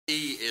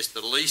is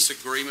the lease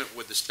agreement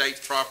with the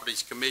State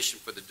Properties Commission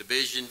for the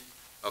Division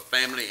of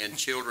Family and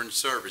Children's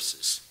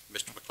Services.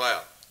 Mr.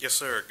 McLeod. Yes,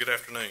 sir. Good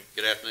afternoon.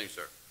 Good afternoon,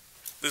 sir.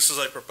 This is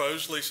a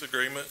proposed lease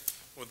agreement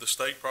with the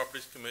State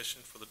Properties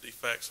Commission for the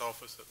DFACS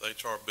office at the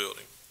HR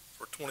building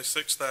for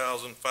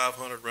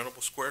 26,500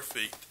 rentable square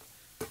feet.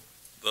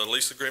 The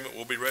lease agreement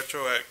will be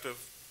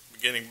retroactive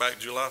beginning back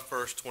July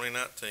 1st,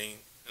 2019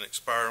 and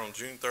expire on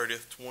June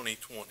 30th,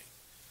 2020.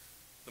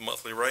 The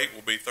monthly rate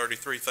will be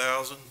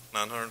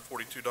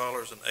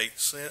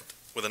 $33,942.08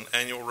 with an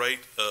annual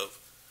rate of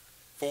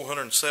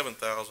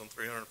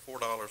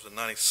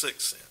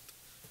 $407,304.96.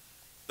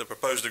 The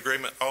proposed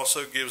agreement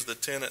also gives the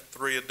tenant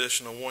 3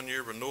 additional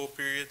one-year renewal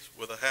periods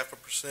with a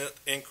 0.5%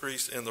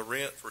 increase in the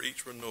rent for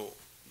each renewal.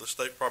 The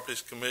State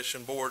Properties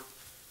Commission Board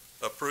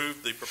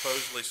approved the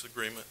proposed lease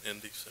agreement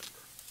in December.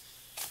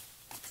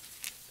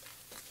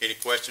 Any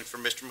questions for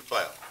Mr.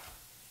 McLeod?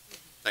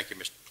 Thank you,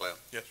 Mr. McLeod.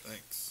 Yes.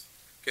 Thanks.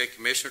 Okay,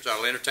 Commissioners,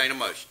 I'll entertain a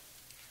motion.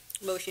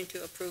 Motion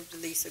to approve the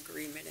lease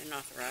agreement and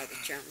authorize the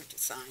chairman to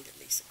sign the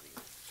lease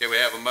agreement. Okay, we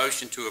have a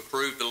motion to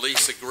approve the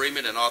lease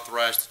agreement and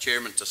authorize the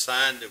chairman to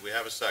sign. Do we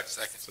have a second?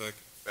 Second.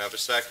 We have a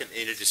second.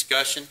 Any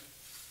discussion?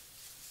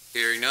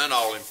 Hearing none,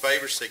 all in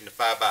favor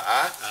signify by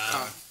aye.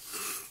 Aye.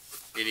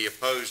 Any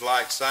opposed,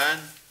 like sign.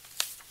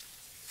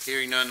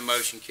 Hearing none, the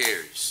motion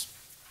carries.